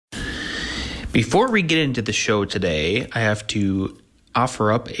Before we get into the show today, I have to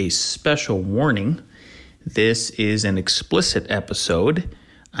offer up a special warning. This is an explicit episode.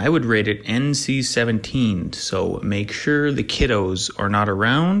 I would rate it NC-17, so make sure the kiddos are not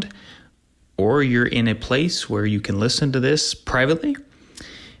around or you're in a place where you can listen to this privately,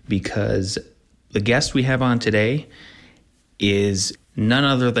 because the guest we have on today is none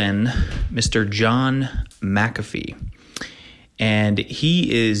other than Mr. John McAfee. And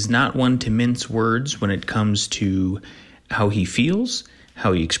he is not one to mince words when it comes to how he feels,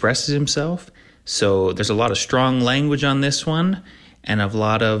 how he expresses himself. So there's a lot of strong language on this one and a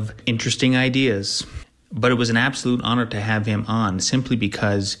lot of interesting ideas. But it was an absolute honor to have him on simply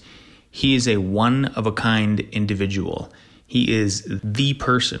because he is a one-of-a-kind individual. He is the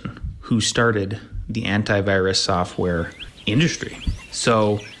person who started the antivirus software industry.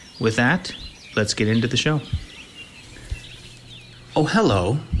 So with that, let's get into the show. Oh,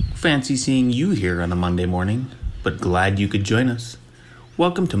 hello. Fancy seeing you here on a Monday morning, but glad you could join us.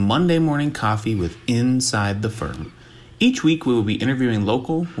 Welcome to Monday Morning Coffee with Inside the Firm. Each week we will be interviewing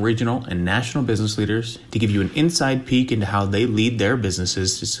local, regional, and national business leaders to give you an inside peek into how they lead their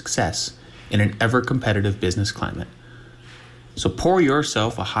businesses to success in an ever-competitive business climate. So pour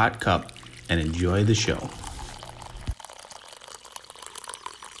yourself a hot cup and enjoy the show.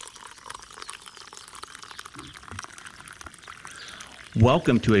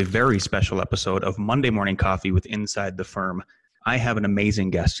 Welcome to a very special episode of Monday Morning Coffee with Inside the Firm. I have an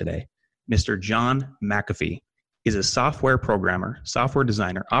amazing guest today. Mr. John McAfee is a software programmer, software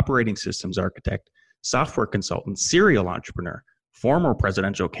designer, operating systems architect, software consultant, serial entrepreneur, former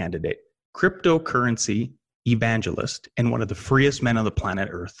presidential candidate, cryptocurrency evangelist, and one of the freest men on the planet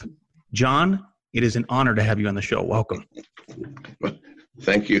Earth. John, it is an honor to have you on the show. Welcome.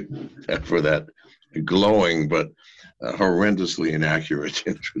 Thank you for that glowing but horrendously inaccurate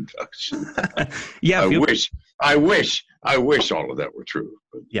introduction. Yeah, I wish all of that were true.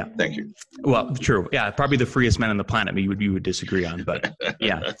 But yeah, thank you. Well, true. Yeah, probably the freest man on the planet. You would disagree on, but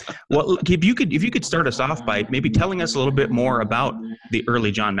yeah. Well, if you could start us off by maybe telling us a little bit more about the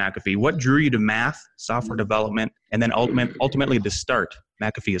early John McAfee. What drew you to math, software development, and then ultimately to start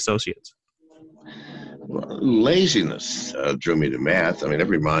McAfee Associates? Laziness drew me to math. I mean,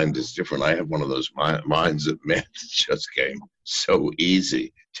 every mind is different. I have one of those minds that math just came so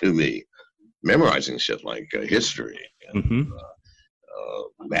easy to me. Memorizing shit like history and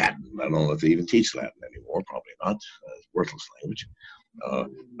Latin. I don't know if they even teach Latin anymore. Probably not. Worthless language.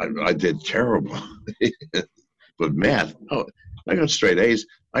 I did terrible. But math, I got straight A's.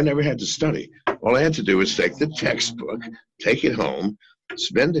 I never had to study. All I had to do was take the textbook, take it home,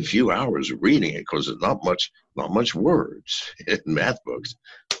 spend a few hours reading it because there's not much words in math books.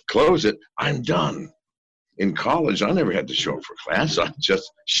 Close it. I'm done. In college, I never had to show up for class. I just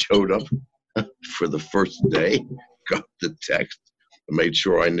showed up for the first day, got the text, made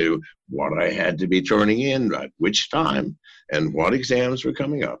sure I knew what I had to be turning in at which time and what exams were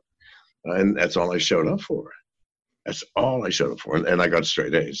coming up. And that's all I showed up for. That's all I showed up for. And I got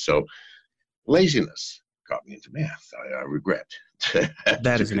straight A's. So laziness got me into math. I regret.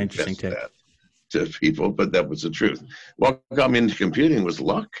 That is an interesting tip to people, but that was the truth. What got me into computing was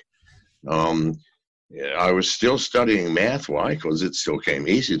luck. I was still studying math. Why? Because it still came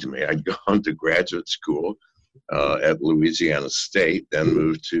easy to me. I'd gone to graduate school at Louisiana State, then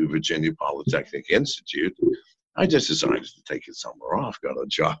moved to Virginia Polytechnic Institute. I just decided to take it somewhere off, got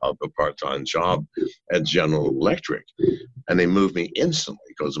a part-time job at General Electric, and they moved me instantly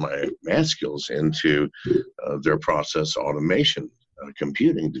because of my math skills into their process automation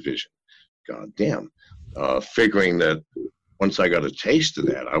computing division. God damn. Figuring that once I got a taste of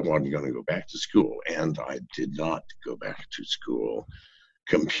that, I wasn't going to go back to school, and I did not go back to school.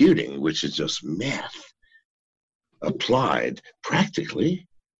 Computing, which is just math, applied practically,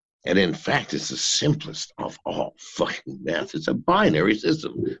 and in fact, it's the simplest of all fucking math. It's a binary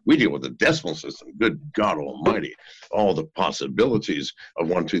system. We deal with a decimal system. Good God Almighty! All the possibilities of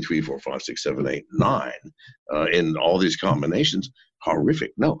 1, 2, 3, 4, 5, 6, 7, 8, 9 in all these combinations,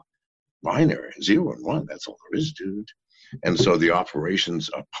 horrific. No, binary, 0 and 1. That's all there is, dude. And so the operations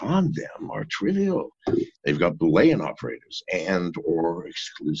upon them are trivial. They've got Boolean operators and or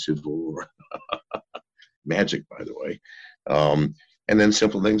exclusive or magic, by the way. And then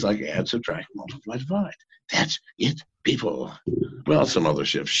simple things like add, subtract, multiply, divide. That's it, people. Well, some other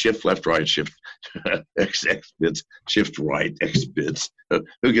shifts. Shift left, right, shift X bits, shift right, X bits.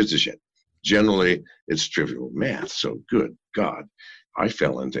 Who gives a shit? Generally, it's trivial math. So good God, I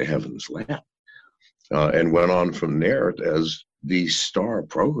fell into heaven's lap. And went on from there as the star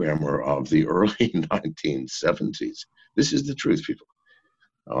programmer of the early 1970s. This is the truth, people.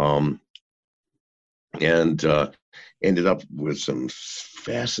 and ended up with some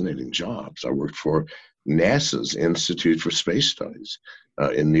fascinating jobs. I worked for NASA's Institute for Space Studies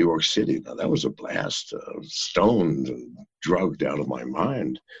in New York City. Now, that was a blast, stoned and drugged out of my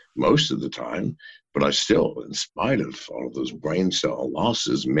mind most of the time, but I still, in spite of all of those brain cell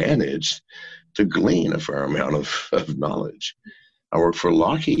losses, managed to glean a fair amount of knowledge. I worked for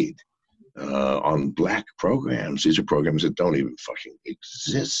Lockheed on black programs. These are programs that don't even fucking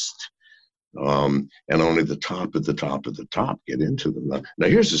exist. And only the top at the top at the top get into them. Now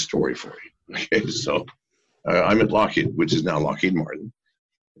here's the story for you. Okay, so I'm at Lockheed, which is now Lockheed Martin.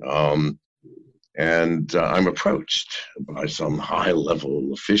 And I'm approached by some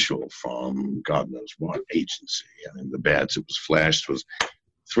high-level official from God knows what agency. I mean, the badge that was flashed was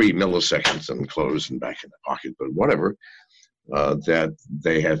 3 milliseconds and closed and back in the pocket, but whatever, that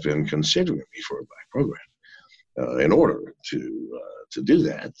they have been considering me for a black program. In order to do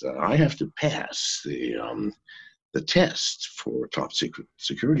that, I have to pass the test for top secret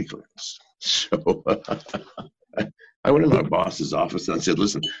security clearance. So I went in my boss's office and I said,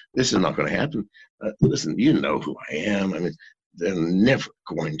 listen, this is not going to happen. Listen, you know who I am. I mean, they're never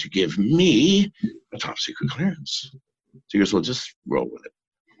going to give me a top secret clearance. So he goes, well, just roll with it.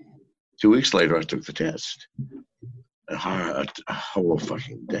 2 weeks later, I took the test. A whole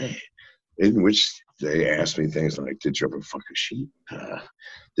fucking day in which they asked me things like, did you ever fuck a sheep?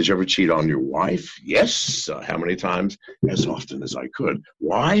 Did you ever cheat on your wife? Yes. How many times? As often as I could.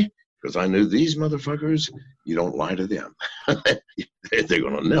 Why? Because I knew these motherfuckers, you don't lie to them. They're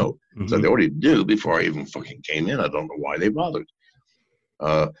going to know. Mm-hmm. So they already knew before I even fucking came in. I don't know why they bothered.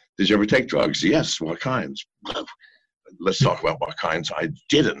 Did you ever take drugs? Yes. What kinds? Let's talk about what kinds I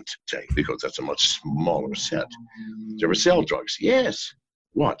didn't take, because that's a much smaller set. Did you ever sell drugs? Yes.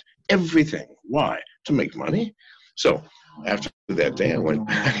 What? Everything. Why? To make money. So after that day, I went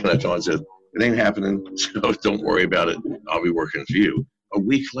back and I told him, I said, it ain't happening, so don't worry about it. I'll be working for you. A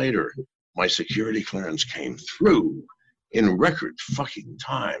week later, my security clearance came through in record fucking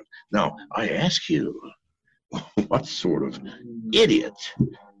time. Now, I ask you, what sort of idiot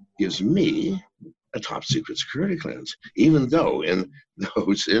gives me a top secret security clearance, even though in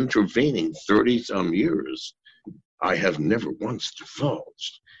those intervening 30-some years, I have never once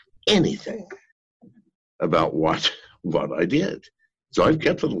divulged anything about what I did. So I've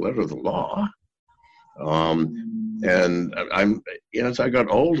kept to the letter of the law. And as I got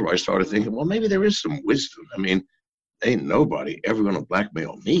older, I started thinking, well, maybe there is some wisdom. I mean, ain't nobody ever going to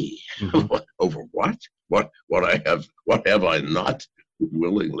blackmail me over what have I not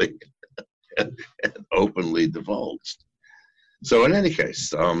willingly and openly divulged. So in any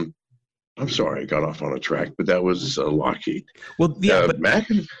case, I'm sorry I got off on a track, but that was Lockheed. Well, yeah, but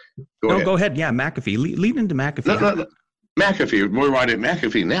McAfee. Go ahead. Yeah, McAfee. Lead into McAfee. No. McAfee. We're right at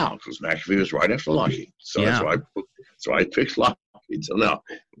McAfee now because McAfee was right after Lockheed. So that's why I picked Lockheed. So now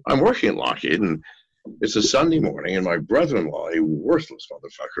I'm working at Lockheed, and it's a Sunday morning, and my brother-in-law, a worthless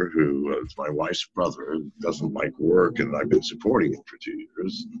motherfucker who is my wife's brother, doesn't like work, and I've been supporting him for 2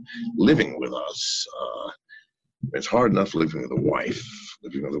 years, living with us. It's hard enough living with a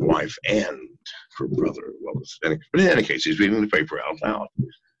wife and her brother. But in any case, he's reading the paper out loud.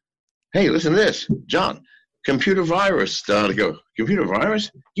 Hey, listen to this, John. Computer virus. I go, computer virus?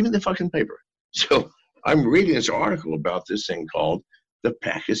 Give me the fucking paper. So I'm reading this article about this thing called the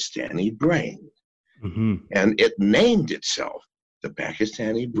Pakistani brain. Mm-hmm. And it named itself the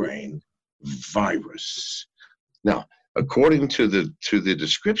Pakistani brain virus. Now, according to the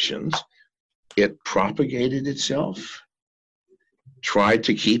descriptions, it propagated itself, tried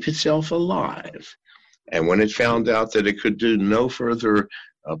to keep itself alive. And when it found out that it could do no further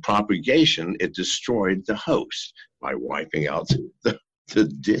propagation, it destroyed the host by wiping out the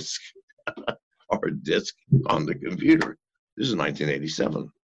disk or disk on the computer. This is 1987.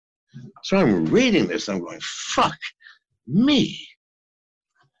 So I'm reading this, and I'm going, fuck me.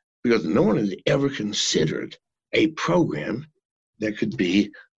 Because no one has ever considered a program that could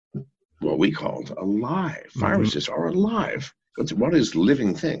be what we called alive. Mm-hmm. Viruses are alive. What is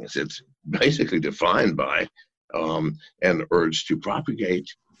living things? It's basically defined by an urge to propagate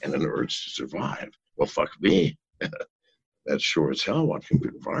and an urge to survive. Well, fuck me. That's sure as hell what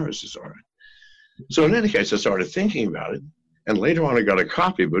computer viruses are. So in any case, I started thinking about it. And later on, I got a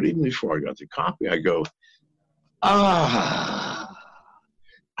copy. But even before I got the copy, I go, I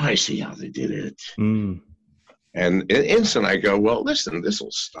see how they did it. Mm. And in an instant, I go, well, listen, this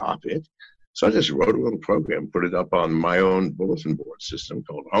will stop it. So I just wrote a little program, put it up on my own bulletin board system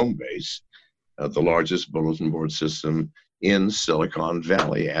called Homebase, the largest bulletin board system in Silicon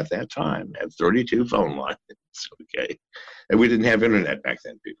Valley at that time, had 32 phone lines, okay? And we didn't have internet back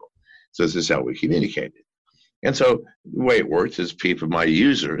then, people. So this is how we communicated. And so the way it worked is my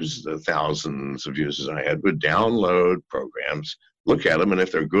users, the thousands of users I had, would download programs, look at them, and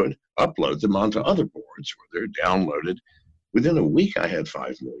if they're good, upload them onto other boards where they're downloaded. Within a week, I had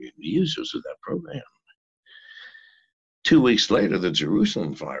 5 million users of that program. 2 weeks later, the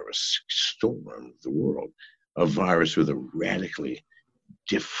Jerusalem virus stormed the world, a virus with a radically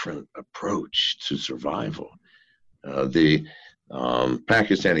different approach to survival. The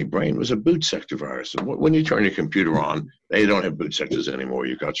Pakistani brain was a boot sector virus. And when you turn your computer on, they don't have boot sectors anymore.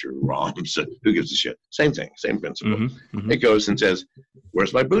 You've got your ROM, so who gives a shit? Same thing, same principle. Mm-hmm, mm-hmm. It goes and says,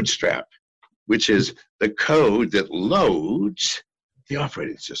 where's my bootstrap? Which is the code that loads the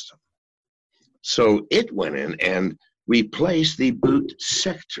operating system. So it went in and replaced the boot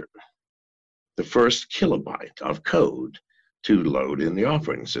sector, the first kilobyte of code to load in the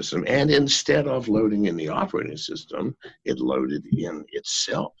operating system. And instead of loading in the operating system, it loaded in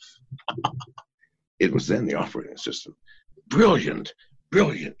itself. It was then the operating system. Brilliant,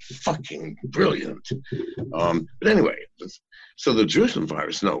 brilliant, fucking brilliant. But anyway, so the Jerusalem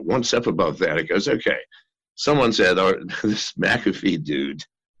virus, no, one step above that, it goes, okay, someone said, this McAfee dude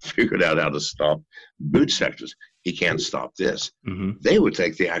figured out how to stop boot sectors. He can't stop this. Mm-hmm. They would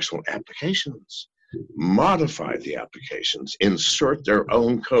take the actual applications, modify the applications, insert their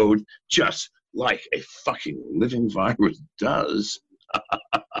own code, just like a fucking living virus does.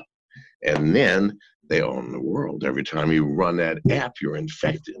 And then they own the world. Every time you run that app, you're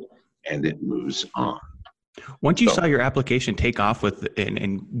infected, and it moves on. Once you saw your application take off with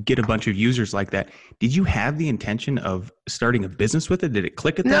and get a bunch of users like that, did you have the intention of starting a business with it? Did it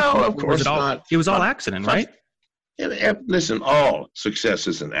click at that point? No, of course not. It was all accident, right? Listen, all success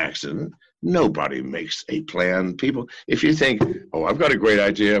is an accident. Nobody makes a plan. People, if you think, oh, I've got a great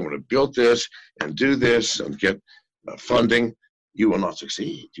idea, I'm going to build this and do this and get funding, you will not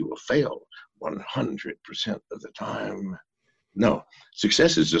succeed. You will fail 100% of the time. No,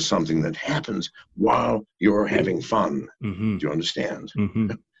 success is just something that happens while you're having fun. Mm-hmm. Do you understand?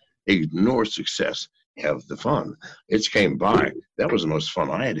 Mm-hmm. Ignore success, have the fun. It came by. That was the most fun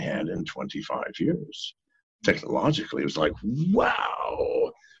I had in 25 years. Technologically, it was like,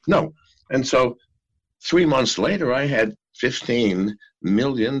 wow. No. And so 3 months later, I had $15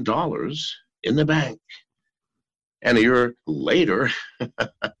 million in the bank. And a year later,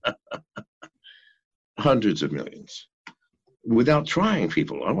 hundreds of millions. Without trying,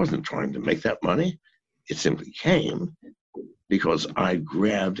 people. I wasn't trying to make that money. It simply came because I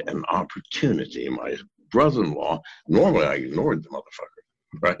grabbed an opportunity. My brother-in-law, normally I ignored the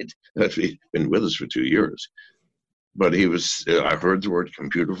motherfucker, right? He'd been with us for 2 years. But he was, I heard the word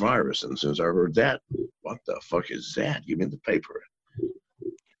computer virus. And as soon as I heard that, what the fuck is that? Give me the paper.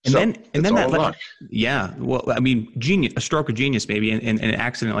 And so, then that luck. Yeah. Well, I mean, genius, a stroke of genius, maybe, and an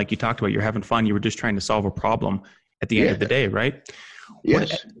accident like you talked about. You're having fun. You were just trying to solve a problem at the end of the day, right?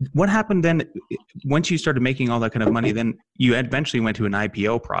 Yes. What happened then? Once you started making all that kind of money, then you eventually went to an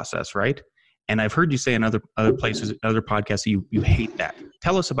IPO process, right? And I've heard you say in other places, other podcasts, you hate that.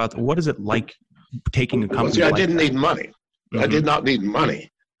 Tell us about what is it like taking a company? I didn't need money. Mm-hmm. I did not need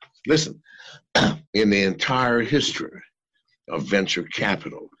money. Listen, in the entire history of venture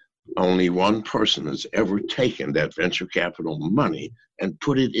capital, only one person has ever taken that venture capital money and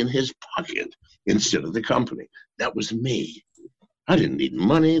put it in his pocket instead of the company. That was me. I didn't need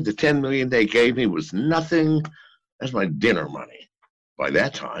money. The $10 million they gave me was nothing. That's my dinner money. By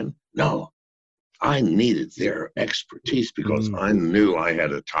that time, no. I needed their expertise because I knew I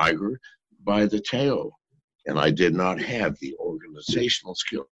had a tiger by the tail. And I did not have the organizational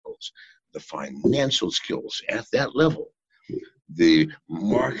skills, the financial skills at that level, the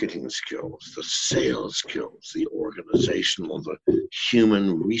marketing skills, the sales skills, the organizational, the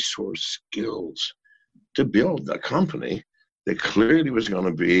human resource skills to build a company that clearly was going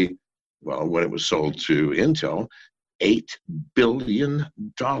to be, well, when it was sold to Intel, $8 billion.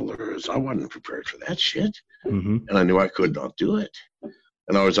 I wasn't prepared for that shit. Mm-hmm. And I knew I could not do it.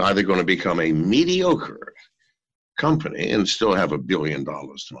 And I was either going to become a mediocre company and still have $1 billion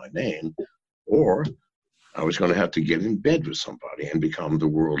to my name, or I was going to have to get in bed with somebody and become the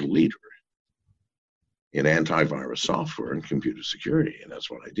world leader in antivirus software and computer security. And that's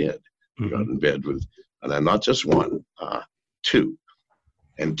what I did. Mm-hmm. Got in bed with, and I'm not just one, two.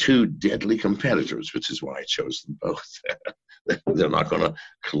 And two deadly competitors, which is why I chose them both. They're not going to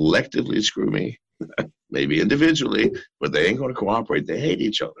collectively screw me, maybe individually, but they ain't going to cooperate. They hate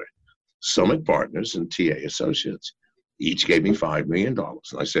each other. Summit Partners and TA Associates each gave me $5 million.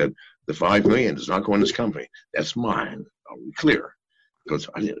 And I said, the $5 million does not go in this company. That's mine. I'll be clear. Because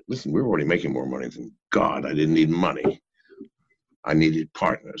listen, we were already making more money than God. I didn't need money. I needed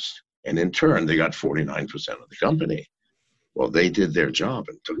partners. And in turn, they got 49% of the company. Well, they did their job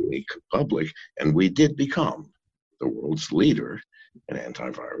and took me public, and we did become the world's leader in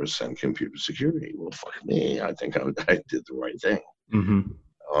antivirus and computer security. Well, fuck me. I think I did the right thing.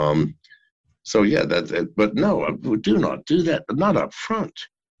 Mm-hmm. So yeah, but no, I do not do that. Not up front.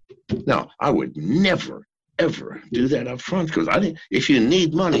 No, I would never, ever do that up front, because I think if you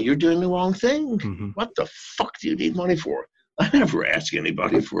need money, you're doing the wrong thing. Mm-hmm. What the fuck do you need money for? I never ask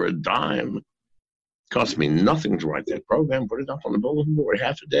anybody for a dime. It cost me nothing to write that program, put it up on the bulletin board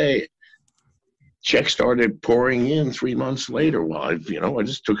half a day. Checks started pouring in 3 months later. Well, I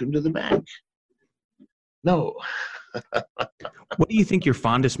just took him to the bank. No. What do you think your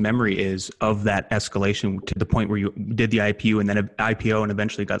fondest memory is of that escalation to the point where you did the IPO and then IPO and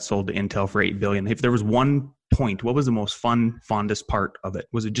eventually got sold to Intel for $8 billion? If there was one point, what was the most fondest part of it?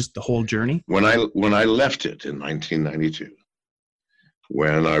 Was it just the whole journey? When I left it in 1992,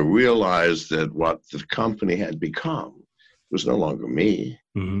 when I realized that what the company had become was no longer me,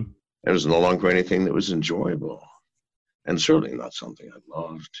 mm-hmm. it was no longer anything that was enjoyable, and certainly not something I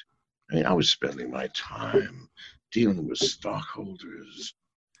loved. I mean, I was spending my time dealing with stockholders,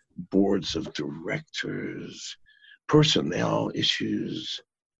 boards of directors, personnel issues.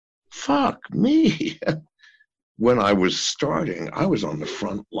 Fuck me. When I was starting, I was on the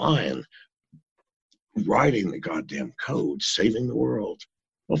front line writing the goddamn code, saving the world.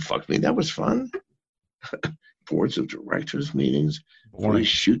 Well, fuck me, that was fun. Boards of directors meetings, police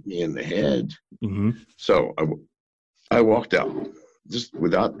shoot me in the head. Mm-hmm. So I walked out just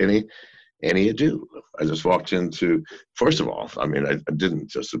without any ado. I just walked into, first of all, I mean, I didn't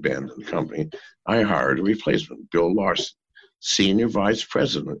just abandon the company. I hired a replacement, Bill Larson, senior vice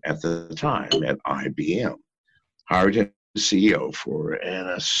president at the time at IBM. Hired him as CEO for an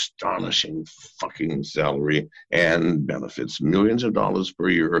astonishing fucking salary and benefits, millions of dollars per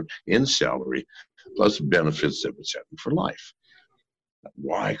year in salary, plus benefits that would set him for life.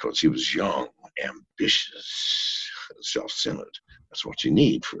 Why? Because he was young, ambitious, self-centered. That's what you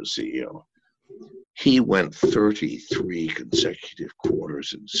need for a CEO. He went 33 consecutive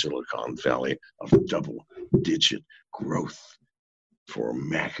quarters in Silicon Valley of double-digit growth for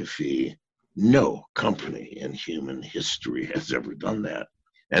McAfee. No company in human history has ever done that.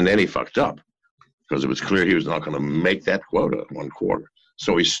 And then he fucked up because it was clear he was not going to make that quota in 1 quarter.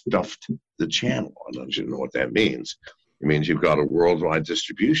 So he stuffed the channel. I don't know what that means. It means you've got a worldwide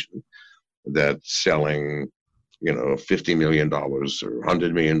distribution that's selling, $50 million or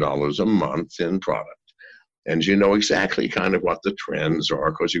 $100 million a month in product. And you know exactly kind of what the trends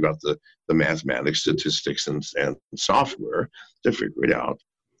are because you got the mathematics, statistics, and software to figure it out.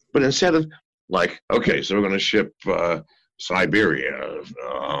 But instead of okay, so we're going to ship Siberia,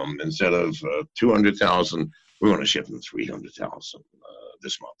 instead of 200,000, we're going to ship them 300,000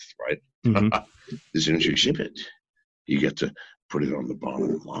 this month, right? Mm-hmm. As soon as you ship it, you get to put it on the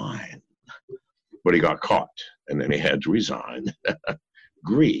bottom line. But he got caught, and then he had to resign.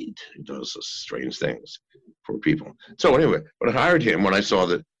 Greed. He does strange things for people. So anyway, but I hired him when I saw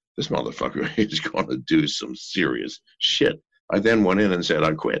that this motherfucker is going to do some serious shit. I then went in and said,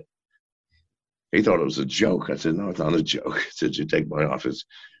 I quit. He thought it was a joke. I said, no, it's not a joke. He said, you take my office.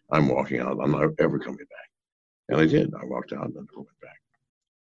 I'm walking out. I'm not ever coming back. And I did. I walked out and I never went back.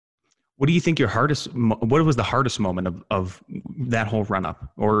 What do you think what was the hardest moment of that whole run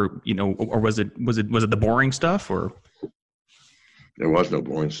up? Or, or was it the boring stuff or? There was no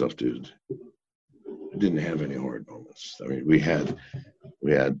boring stuff, dude. I didn't have any hard moments. I mean, we had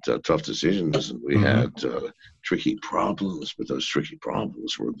tough decisions and we had tricky problems, but those tricky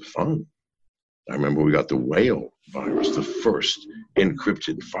problems were the fun. I remember we got the whale virus, the first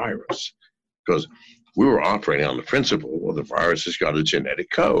encrypted virus, because we were operating on the principle, well, the virus has got a genetic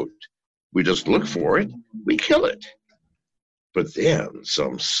code. We just look for it, we kill it. But then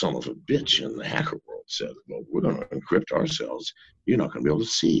some son of a bitch in the hacker world said, well, we're going to encrypt ourselves. You're not going to be able to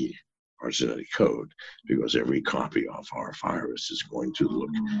see our genetic code because every copy of our virus is going to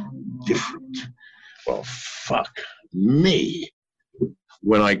look different. Well, fuck me.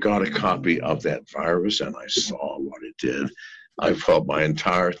 When I got a copy of that virus and I saw what it did, I felt my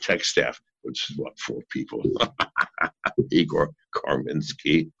entire tech staff, which is 4 people, Igor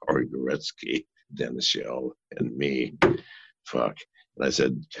Karminsky, Ari Goretsky, Dennis Shell, and me. Fuck. And I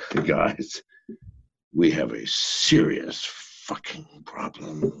said, guys, we have a serious fucking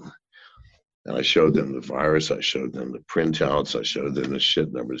problem. And I showed them the virus. I showed them the printouts. I showed them the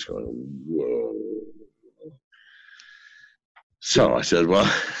shit numbers going, whoa. So I said,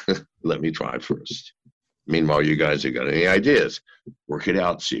 well, let me try first. Meanwhile, you guys have got any ideas? Work it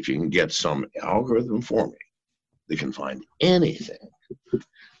out. See if you can get some algorithm for me that can find anything.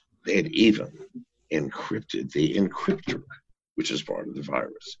 They had even encrypted the encryptor, which is part of the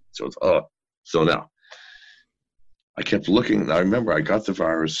virus. So it's, so now I kept looking. I remember I got the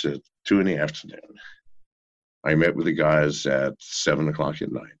virus at 2 PM. I met with the guys at 7 o'clock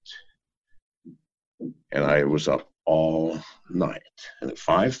at night, and I was up all night. And at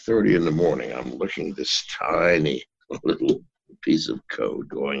 5:30 in the morning, I'm looking at this tiny little piece of code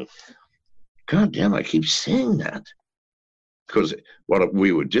going, God damn, I keep seeing that. Because what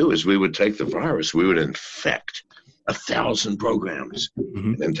we would do is we would take the virus, we would infect 1,000 programs,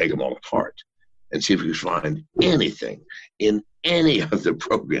 and then take them all apart and see if we could find anything in any of the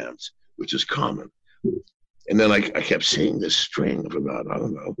programs, which is common. And then I kept seeing this string of about,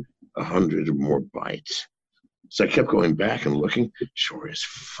 100 or more bytes. So I kept going back and looking, sure as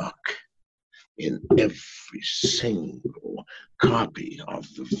fuck, in every single copy of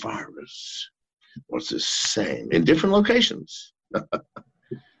the virus was the same in different locations.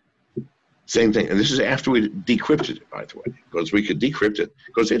 Same thing. And this is after we decrypted it, by the way, because we could decrypt it,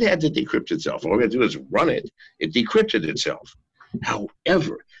 because it had to decrypt itself. All we had to do is run it. It decrypted itself.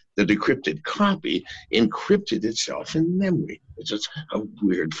 However, the decrypted copy encrypted itself in memory. It's just a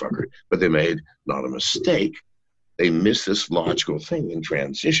weird fucker. But they made not a mistake. They missed this logical thing in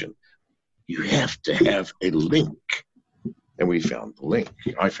transition. You have to have a link. And we found the link.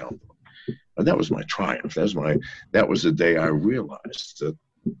 I found the link. And that was my triumph. That was the day I realized that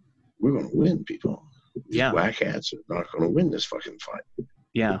we're going to win, people. Yeah. Black hats are not going to win this fucking fight.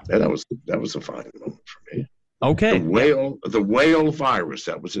 Yeah. And that was a fine moment for me. Okay. The whale virus,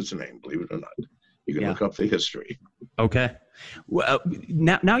 that was its name, believe it or not. You can look up the history. Okay. Well,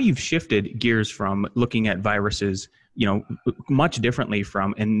 now you've shifted gears from looking at viruses, much differently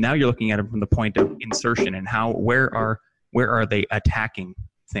and now you're looking at it from the point of insertion and where are they attacking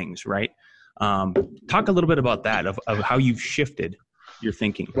things, right? Talk a little bit about that, of how you've shifted your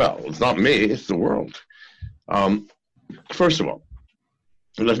thinking. Well, it's not me, it's the world. First of all,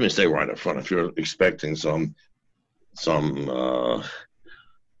 let me say right up front, if you're expecting some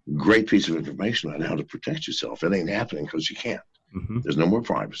great piece of information on how to protect yourself, it ain't happening, because you can't. There's no more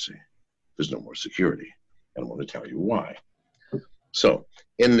privacy. There's no more security. And I want to tell you why. So,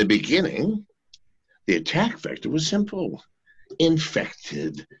 in the beginning, the attack vector was simple.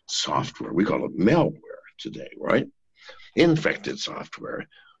 Infected software. We call it malware today, right? Infected software.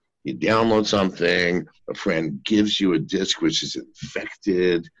 You download something, a friend gives you a disk which is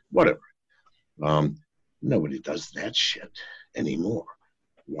infected, whatever. Nobody does that shit anymore.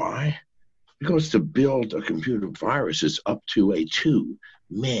 Why? Because to build a computer virus is up to a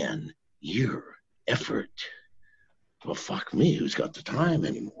 2-man-year effort. Well, fuck me, who's got the time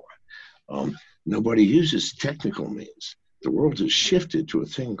anymore? Nobody uses technical means. The world has shifted to a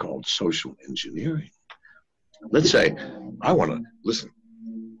thing called social engineering. Let's say, listen,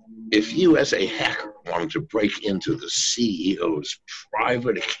 if you as a hacker wanted to break into the CEO's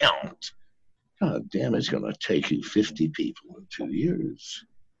private account, God damn, it's going to take you 50 people in 2 years.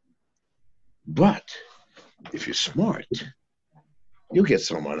 But if you're smart, you'll get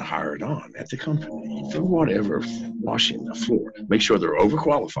someone hired on at the company for whatever, washing the floor. Make sure they're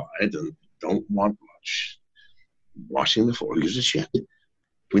overqualified and don't want much. Washing the floor, who gives a shit?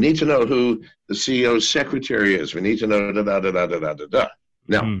 We need to know who the CEO's secretary is. We need to know da-da-da-da-da-da-da.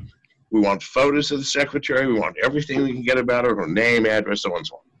 Now, we want photos of the secretary. We want everything we can get about her name, address, so on and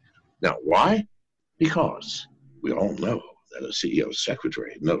so on. Now, why? Because we all know that a CEO's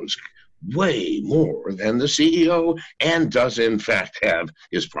secretary knows way more than the CEO and does, in fact, have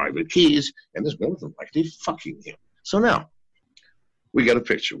his private keys and is more than likely fucking him. So now, we get a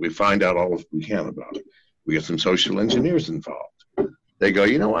picture. We find out all we can about it. We get some social engineers involved. They go,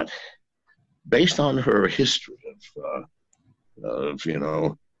 you know what? Based on her history of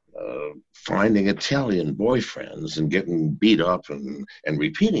finding Italian boyfriends and getting beat up and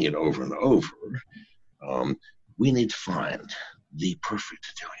repeating it over and over, we need to find the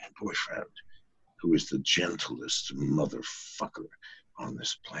perfect Italian boyfriend who is the gentlest motherfucker on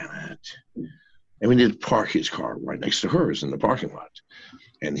this planet. And we need to park his car right next to hers in the parking lot.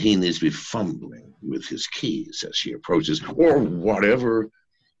 And he needs to be fumbling with his keys as she approaches, or whatever.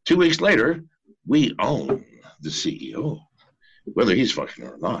 2 weeks later, we own the CEO, whether he's fucking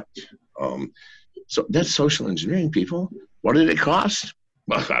her or not. So that's social engineering, people. What did it cost?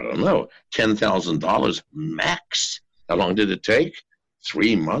 Well, I don't know. $10,000 max. How long did it take?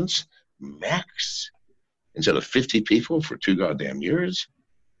 3 months max. Instead of 50 people for 2 goddamn years?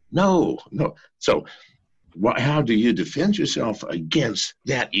 No. So how do you defend yourself against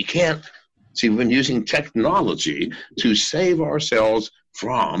that? You can't. See, we've been using technology to save ourselves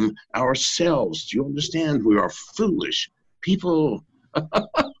from ourselves. Do you understand? We are foolish people.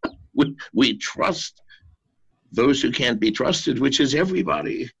 We trust those who can't be trusted, which is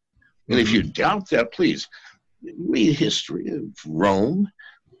everybody. And if you doubt that, please read history of Rome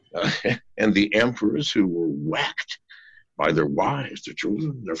and the emperors who were whacked by their wives, their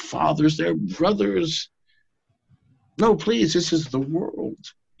children, their fathers, their brothers. No, please, this is the world.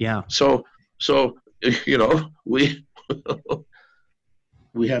 Yeah. So we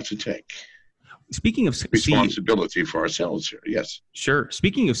we have to take Speaking of responsibility for ourselves here. Yes. Sure.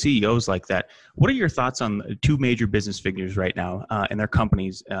 Speaking of CEOs like that, what are your thoughts on two major business figures right now and their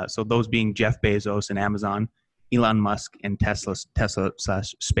companies? So those being Jeff Bezos and Amazon, Elon Musk and Tesla /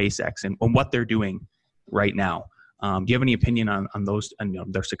 SpaceX, and what they're doing right now. Do you have any opinion on those and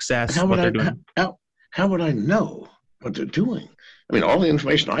their success? How would I know what they're doing? I mean, all the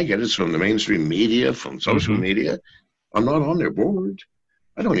information I get is from the mainstream media, from social media. I'm not on their board.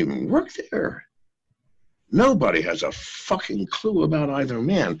 I don't even work there. Nobody has a fucking clue about either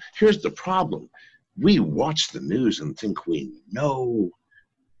man. Here's the problem. We watch the news and think we know.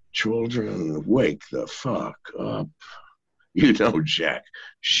 Children, wake the fuck up. You know jack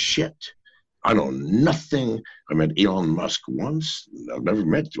shit. I know nothing. I met Elon Musk once. I've never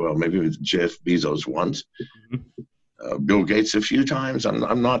met, well, maybe it was Jeff Bezos once. Bill Gates a few times.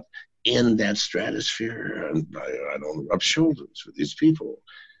 I'm not in that stratosphere. And I don't rub shoulders with these people.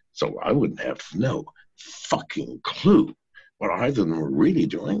 So I wouldn't have no fucking clue what either of them are really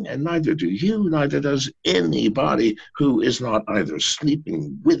doing, and neither do you, neither does anybody who is not either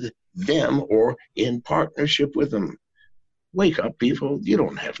sleeping with them or in partnership with them. Wake up, people. You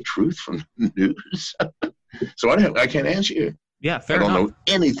don't have truth from the news. So I can't answer you. Yeah, fair enough. I don't know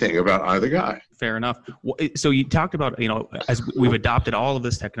anything about either guy. Fair enough. So you talked about, as we've adopted all of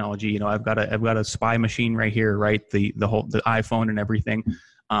this technology, I've got a spy machine right here, right? The iPhone and everything.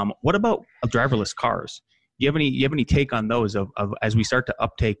 What about driverless cars? Do you have any take on those of as we start to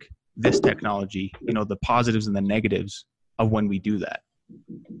uptake this technology, the positives and the negatives of when we do that?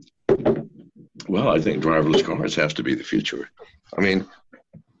 Well, I think driverless cars have to be the future. I mean,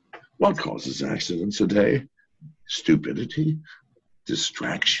 what causes accidents today? Stupidity,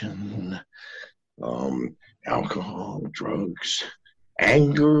 distraction, alcohol, drugs,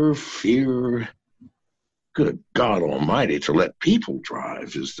 anger, fear. Good God Almighty, to let people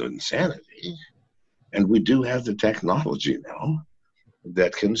drive is the insanity. And we do have the technology now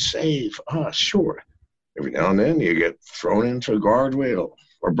that can save us. Sure, every now and then you get thrown into a guardrail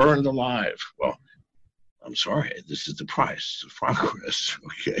or burned alive. Well, I'm sorry, this is the price of progress,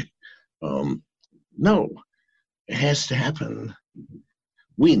 okay? No, it has to happen.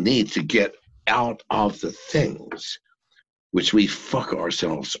 We need to get out of the things which we fuck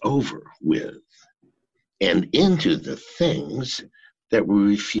ourselves over with and into the things that we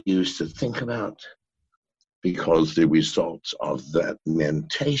refuse to think about because the results of that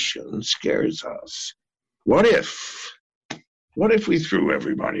mentation scares us. What if we threw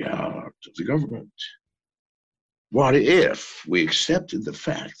everybody out of the government? What if we accepted the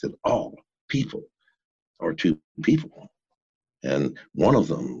fact that all people are two people and one of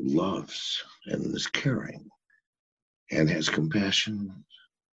them loves and is caring and has compassion,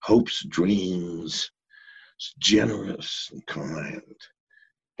 hopes, dreams, is generous and kind,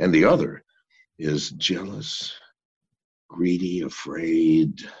 and the other is jealous, greedy,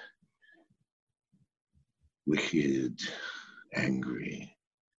 afraid, wicked, angry.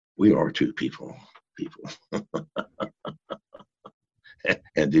 We are two people.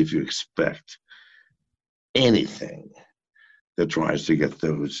 And if you expect anything that tries to get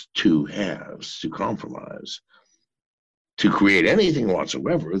those two halves to compromise, to create anything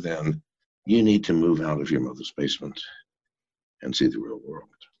whatsoever, then you need to move out of your mother's basement and see the real world.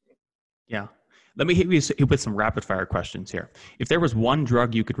 Yeah. Let me hit you with some rapid fire questions here. If there was one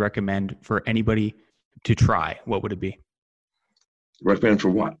drug you could recommend for anybody to try, what would it be? Recommend for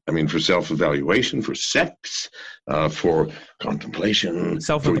what? I mean, for self-evaluation, for sex, for contemplation,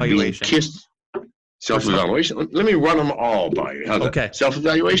 self-evaluation. For being kissed. Self-evaluation. Let me run them all by you. How's okay. That?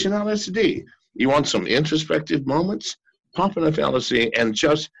 Self-evaluation, LSD. You want some introspective moments? Pop in a fallacy and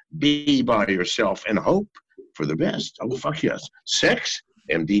just be by yourself and hope for the best. Oh, fuck yes. Sex,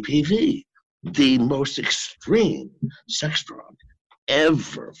 MDPV, the most extreme sex drug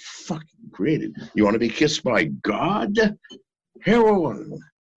ever fucking created. You want to be kissed by God? Heroin,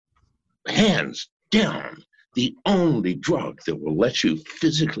 hands down, the only drug that will let you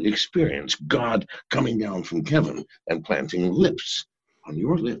physically experience God coming down from heaven and planting lips on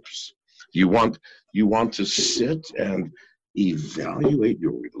your lips. You want to sit and evaluate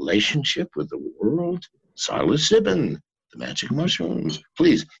your relationship with the world? Psilocybin, the magic mushrooms.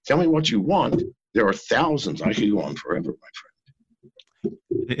 Please, tell me what you want. There are thousands. I could go on forever, my friend.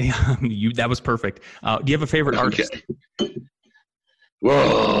 That was perfect. Do you have a favorite artist?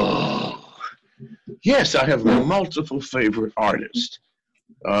 Whoa. Yes, I have multiple favorite artists.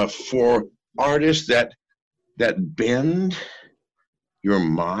 For artists that bend your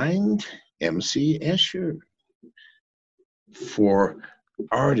mind, MC Escher. For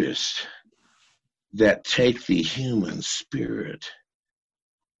artists that take the human spirit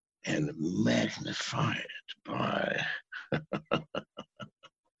and magnify it by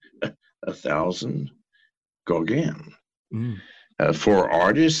 1,000, Gauguin. For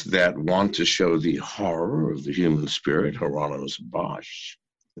artists that want to show the horror of the human spirit, Hieronymus Bosch,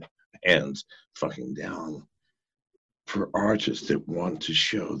 hands fucking down. For artists that want to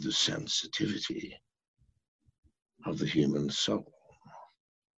show the sensitivity of the human soul.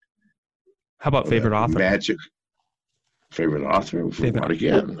 How about favorite author? Magic. Favorite author? For what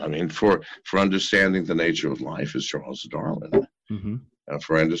again? I mean, for understanding the nature of life is Charles Darwin.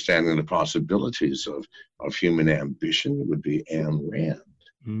 For understanding the possibilities of human ambition would be Ayn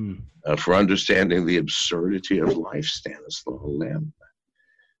Rand. For understanding the absurdity of life, Stanislaw Lem.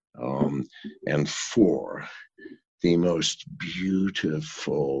 And for the most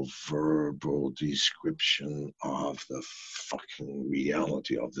beautiful verbal description of the fucking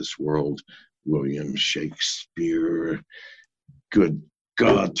reality of this world, William Shakespeare. Good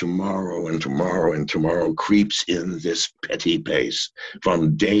God, tomorrow and tomorrow and tomorrow creeps in this petty pace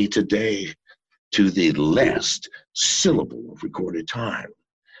from day to day to the last syllable of recorded time,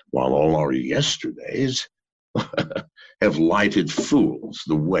 while all our yesterdays have lighted fools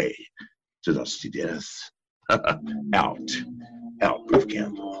the way to dusty death. Out with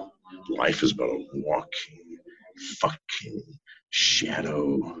candle. Life is but a walking, fucking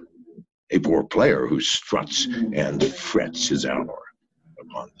shadow. A poor player who struts and frets his hour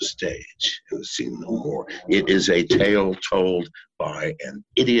upon the stage and the scene no more. It is a tale told by an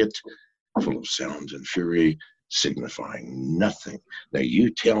idiot, full of sound and fury, signifying nothing. Now you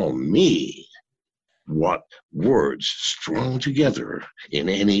tell me what words strung together in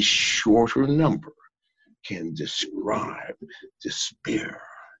any shorter number can describe despair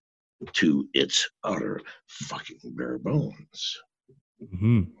to its utter fucking bare bones.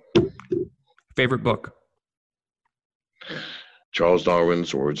 Favorite book? Charles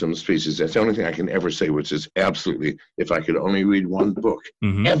Darwin's Origin of Species. That's the only thing I can ever say, which is absolutely, if I could only read one book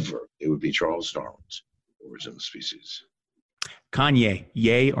ever, it would be Charles Darwin's Origin of Species. Kanye,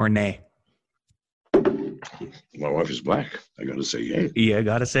 yay or nay? My wife is black. I got to say yay. Yeah,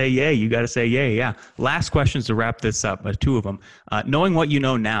 got to say yay. You got to say yay, yeah. Last questions to wrap this up, two of them. Knowing what you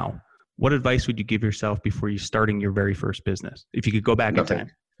know now, what advice would you give yourself before you starting your very first business? If you could go back in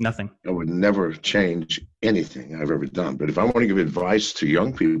time. Nothing. I would never change anything I've ever done. But if I want to give advice to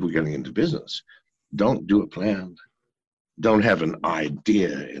young people getting into business, don't do a plan. Don't have an idea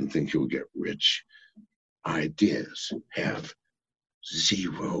and think you'll get rich. Ideas have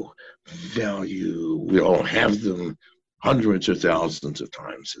zero value. We all have them hundreds or thousands of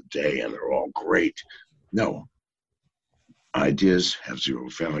times a day, and they're all great. No. Ideas have zero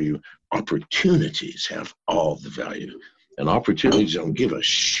value. Opportunities have all the value. And opportunities don't give a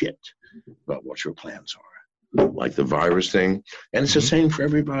shit about what your plans are. Like the virus thing. And it's the same for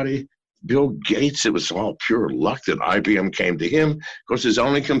everybody. Bill Gates, it was all pure luck that IBM came to him because his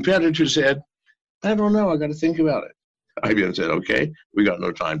only competitor said, I don't know, I got to think about it. IBM said, okay, we got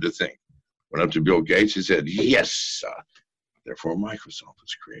no time to think. Went up to Bill Gates, he said, yes, therefore Microsoft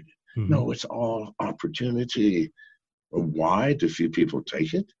was created. No, it's all opportunity. Why do few people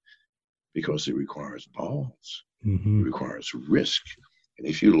take it? Because it requires balls. It requires risk. And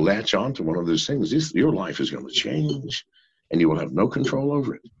if you latch on to one of those things, your life is going to change and you will have no control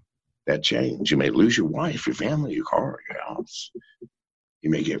over it. That change. You may lose your wife, your family, your car, your house. You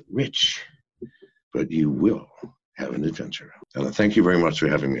may get rich, but you will have an adventure. And I thank you very much for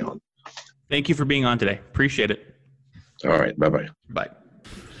having me on. Thank you for being on today. Appreciate it. All right. Bye-bye. Bye.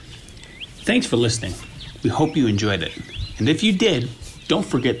 Thanks for listening. We hope you enjoyed it. And if you did, don't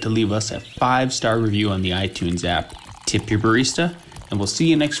forget to leave us a 5-star review on the iTunes app. Tip your barista, and we'll see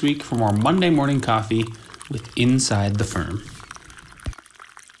you next week for more Monday Morning Coffee with Inside the Firm.